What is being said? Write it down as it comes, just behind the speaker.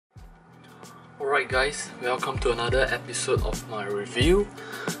Alright guys, welcome to another episode of my review.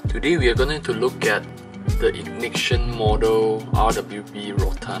 Today we are going to look at the Ignition model RWB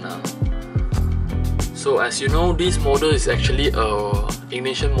Rotana. So as you know, this model is actually a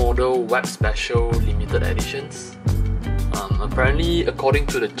Ignition model web special limited editions. Apparently, according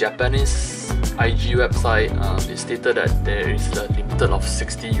to the Japanese IG website, it stated that there is a limited of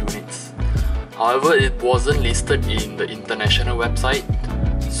 60 units. However, it wasn't listed in the international website,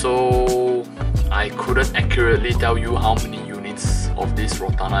 so I couldn't accurately tell you how many units of this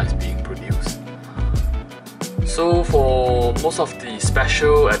Rotana is being produced. So for most of the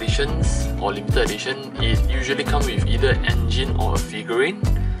special editions or limited edition, it usually comes with either an engine or a figurine.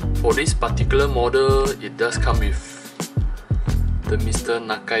 For this particular model, it does come with the Mr.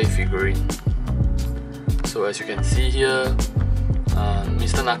 Nakai figurine. So as you can see here,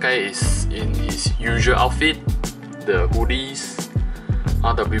 Mr. Nakai is in his usual outfit, the hoodies,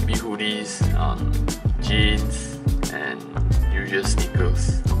 RWB hoodies, jeans and usual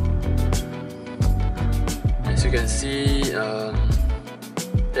sneakers. As you can see,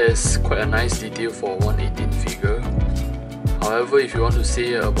 there's quite a nice detail for 1/18 figure. However, if you want to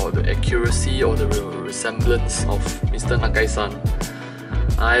say about the accuracy or the resemblance of Mr. Nakai-san,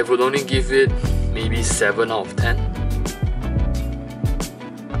 I would only give it maybe 7 out of 10.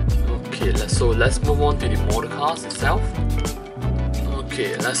 Okay, let's move on to the model cast itself.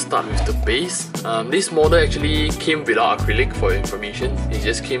 Okay, let's start with the base. This model actually came without acrylic for information. It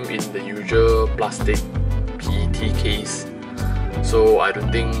just came in the usual plastic PET case. So I don't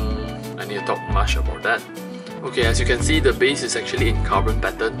think I need to talk much about that. Okay, as you can see, the base is actually in carbon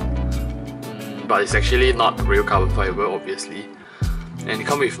pattern, but it's actually not real carbon fiber, obviously. And it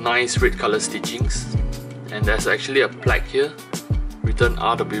comes with nice red color stitchings. And there's actually a plaque here, written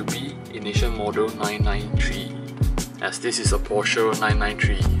RWB Ignition Model 993, as this is a Porsche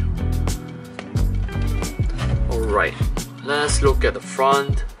 993. Alright, let's look at the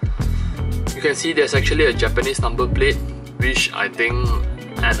front. You can see there's actually a Japanese number plate, which I think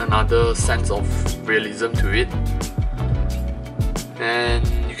add another sense of realism to it. And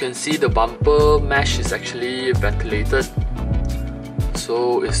you can see the bumper mesh is actually ventilated,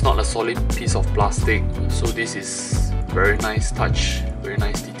 so it's not a solid piece of plastic. So this is very nice touch, very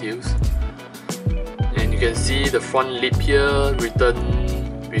nice details. And you can see the front lip here written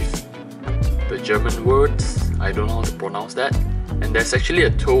with the German words, I don't know how to pronounce that. And there's actually a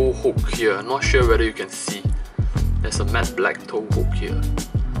tow hook here, I'm not sure whether you can see. There's a matte black tow hook here.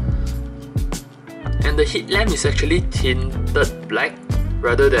 And the headlamp is actually tinted black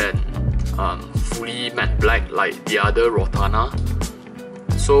rather than fully matte black like the other Rotana.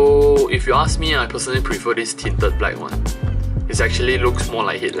 So if you ask me, I personally prefer this tinted black one. It actually looks more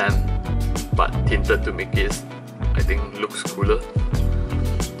like headlamp, but tinted to make it, I think, looks cooler.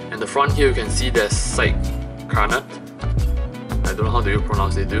 And the front here you can see there's side carnot. I don't know how do you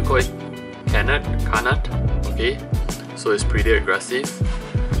pronounce it. Do you call it carnot? Okay, so it's pretty aggressive.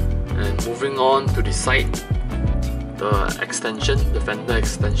 And moving on to the side, the extension, the fender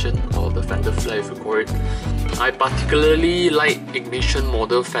extension, or the fender flare if you call it. I particularly like Ignition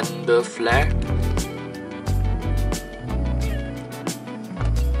model fender flare.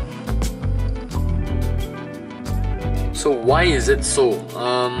 So why is it so?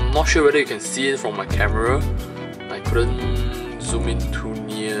 Not sure whether you can see it from my camera. I couldn't zoom in too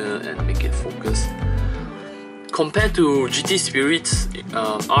near and make it focus. Compared to GT Spirit's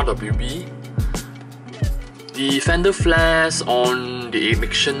RWB, the fender flares on the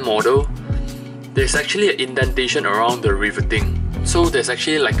Ignition model, there's actually an indentation around the riveting. So there's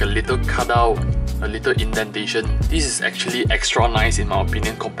actually like a little cutout, a little indentation. This is actually extra nice in my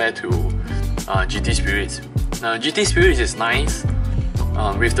opinion compared to GT Spirits. GT Spirits is nice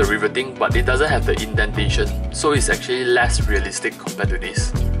with the riveting, but it doesn't have the indentation, so it's actually less realistic compared to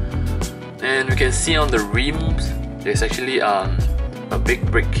this. And we can see on the rims, there's actually a big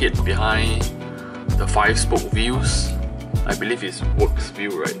brake kit behind the 5-spoke wheels. I believe it's works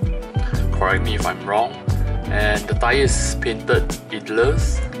wheel, right? Correct me if I'm wrong. And the tyre is painted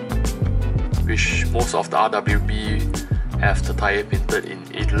Idlers, which most of the RWB have the tyre painted in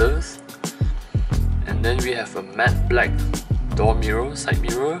Idlers. And then we have a matte black door mirror, side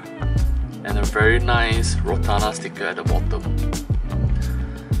mirror, and a very nice Rotana sticker at the bottom.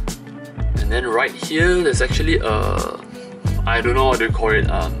 And then right here, there's actually a, I don't know what you call it,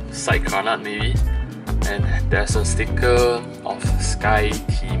 side carnot maybe. And there's a sticker of Sky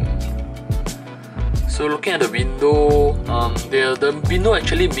Team. So looking at the window, the window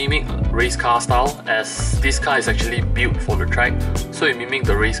actually mimic race car style, as this car is actually built for the track. So it mimics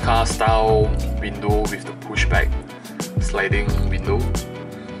the race car style window with the pushback sliding window.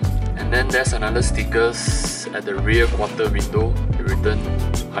 And And then there's another stickers at the rear quarter window, written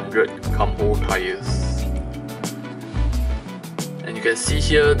 100 come whole tires. And you can see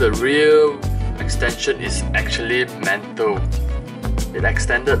here the rear extension is actually mental. It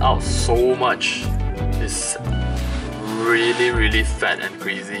extended out so much. It's really fat and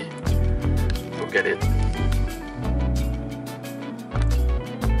crazy. Look at it.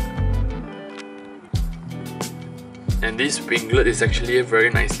 And this winglet is actually very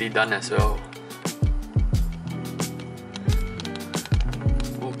nicely done as well.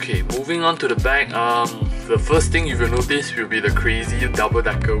 Okay, moving on to the back, the first thing you will notice will be the crazy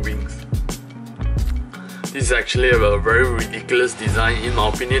double-decker wings. This is actually a very ridiculous design. In my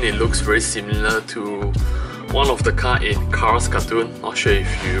opinion, it looks very similar to one of the car in Cars cartoon. Not sure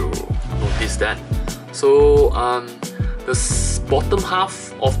if you noticed that. So the bottom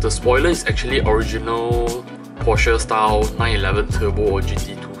half of the spoiler is actually original Porsche style 911 Turbo or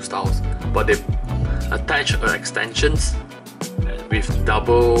GT2 styles, but they attach extensions with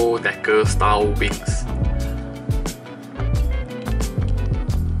double decker style wings.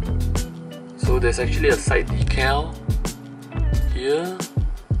 So there's actually a side decal here.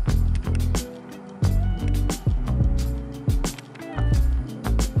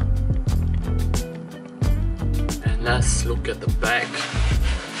 And let's look at the back.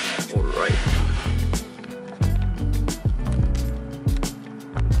 Alright.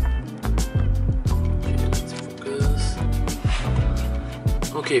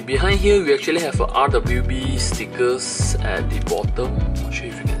 Okay, behind here we actually have a RWB stickers at the bottom. Not sure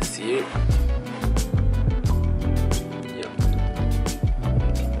if you can see it. Yep.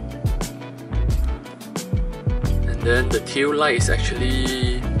 And then the tail light is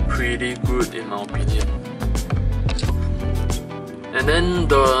actually pretty good in my opinion. And then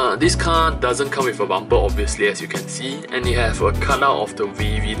this car doesn't come with a bumper obviously, as you can see, and you have a cutout of the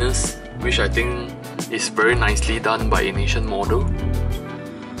waviness, which I think is very nicely done by a Nation model.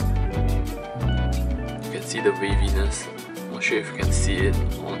 See the waviness. Not sure if you can see it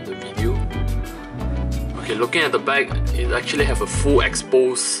on the video. Okay, looking at the back, it actually have a full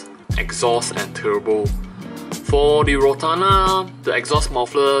exposed exhaust and turbo. For the Rotana, the exhaust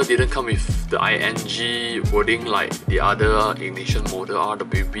muffler didn't come with the ING wording like the other Ignition model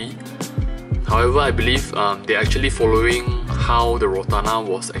RWB. However, I believe they're actually following how the Rotana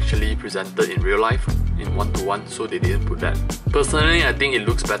was actually presented in real life in 1:1, so they didn't put that. Personally, I think it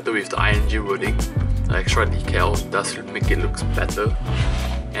looks better with the ING wording. The extra decal does make it look better.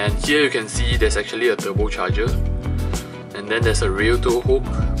 And here you can see there's actually a turbocharger, and then there's a rear tow hook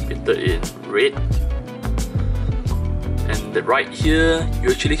painted in red. And right here you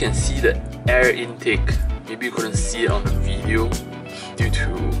actually can see the air intake. Maybe you couldn't see it on the video due to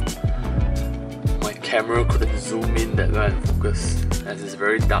my camera couldn't zoom in that well and focus, as it's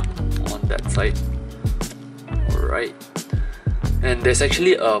very dark on that side. Alright, and there's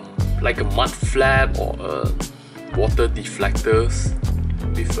actually like a mud flap or a water deflectors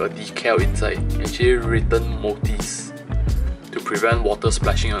with a decal inside, actually written Motis, to prevent water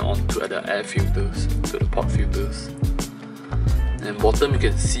splashing onto the air filters, to the port filters. And bottom you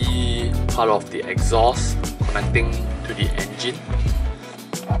can see part of the exhaust connecting to the engine.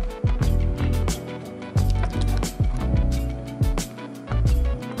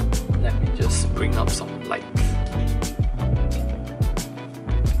 Let me just bring up some light.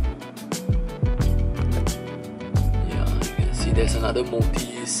 There's another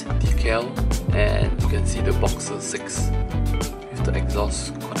Motis decal, and you can see the Boxer 6 with the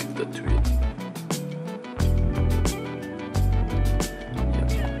exhaust connected to it.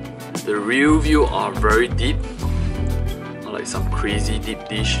 Yep. The rear view are very deep, like some crazy deep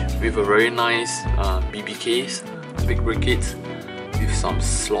dish with a very nice BB case, big brake kits with some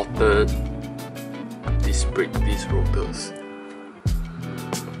slotted disc rotors.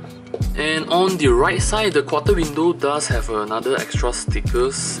 And on the right side, the quarter window does have another extra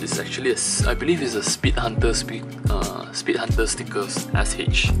stickers. It's actually I believe it's a Speed Hunter stickers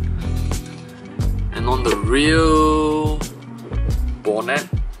SH. And on the rear bonnet,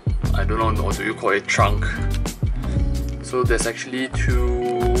 I don't know, or do you call it trunk? So there's actually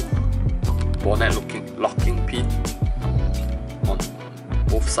two bonnet locking pin on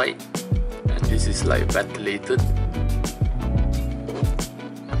both sides, and this is like ventilated.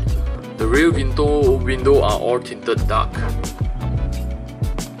 The rear window are all tinted dark,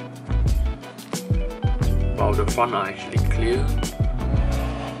 while the front are actually clear.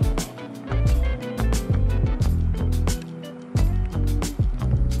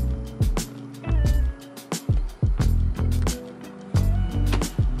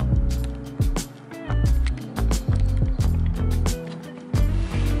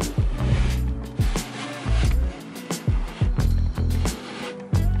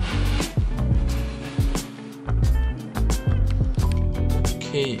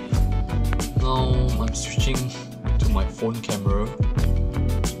 switching to my phone camera.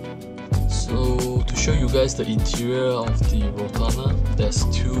 So to show you guys the interior of the Rotana, there's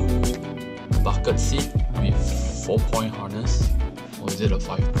 2 bucket seat with 4-point harness, or is it a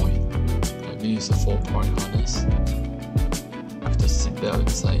 5-point? I believe it's a 4-point harness with the seat belt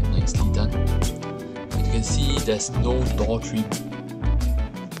inside, nicely done. And you can see there's no door trim.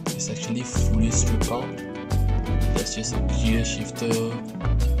 It's actually fully stripped out. There's just a gear shifter,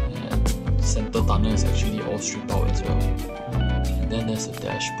 and center tunnel is actually all stripped out as well. And then there's a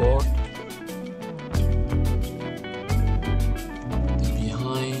dashboard. The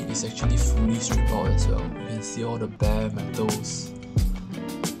behind is actually fully stripped out as well. You can see all the bare metals.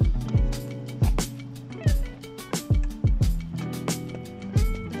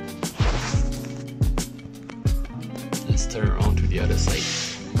 Let's turn around to the other side.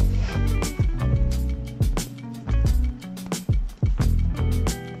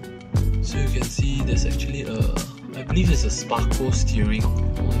 So you can see there's actually I believe it's a Sparco steering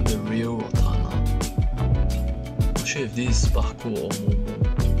on the rear Rotana. Not sure if this is Sparco or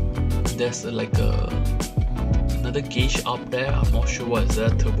Momo. There's another gauge up there. I'm not sure what is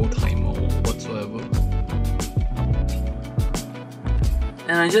that, turbo timer or whatsoever.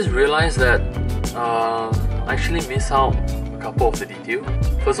 And I just realized that I actually missed out a couple of the detail.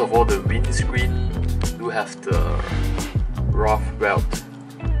 First of all, the windscreen do have the rough welt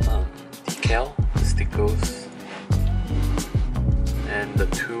decal, stickers, and the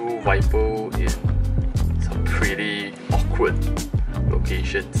 2 Viper in some pretty awkward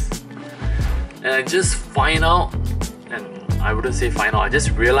locations. And I just find out, and I wouldn't say find out, I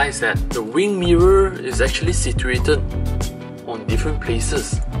just realized that the wing mirror is actually situated on different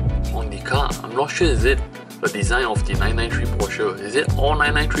places on the car. I'm not sure, is it a design of the 993 Porsche? Is it all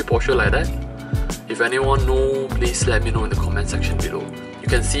 993 Porsche like that? If anyone knows, please let me know in the comment section below. You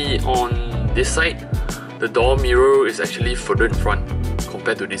can see on this side, the door mirror is actually further in front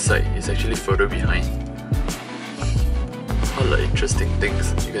compared to this side. It's actually further behind. All the interesting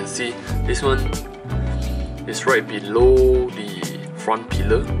things. You can see this one is right below the front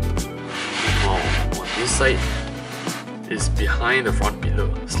pillar. Now on this side is behind the front pillar,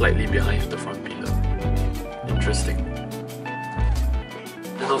 slightly behind the front pillar. Interesting.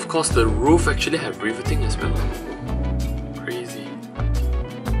 And of course the roof actually have riveting as well. Crazy.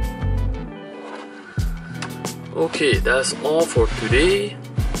 Okay, that's all for today.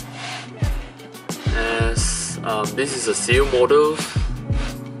 As this is a sale model,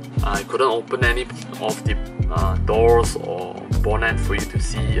 I couldn't open any of the doors or bonnet for you to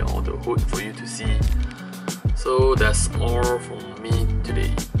see, or the hood for you to see. So that's all from me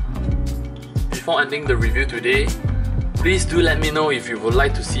today. Before ending the review today, please do let me know if you would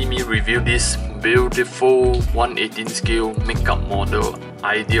like to see me review this beautiful 1/18 scale makeup model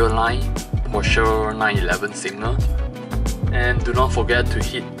Ideal line Porsche 911 Singer. And do not forget to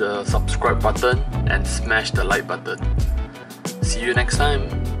hit the subscribe button and smash the like button. See you next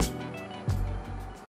time.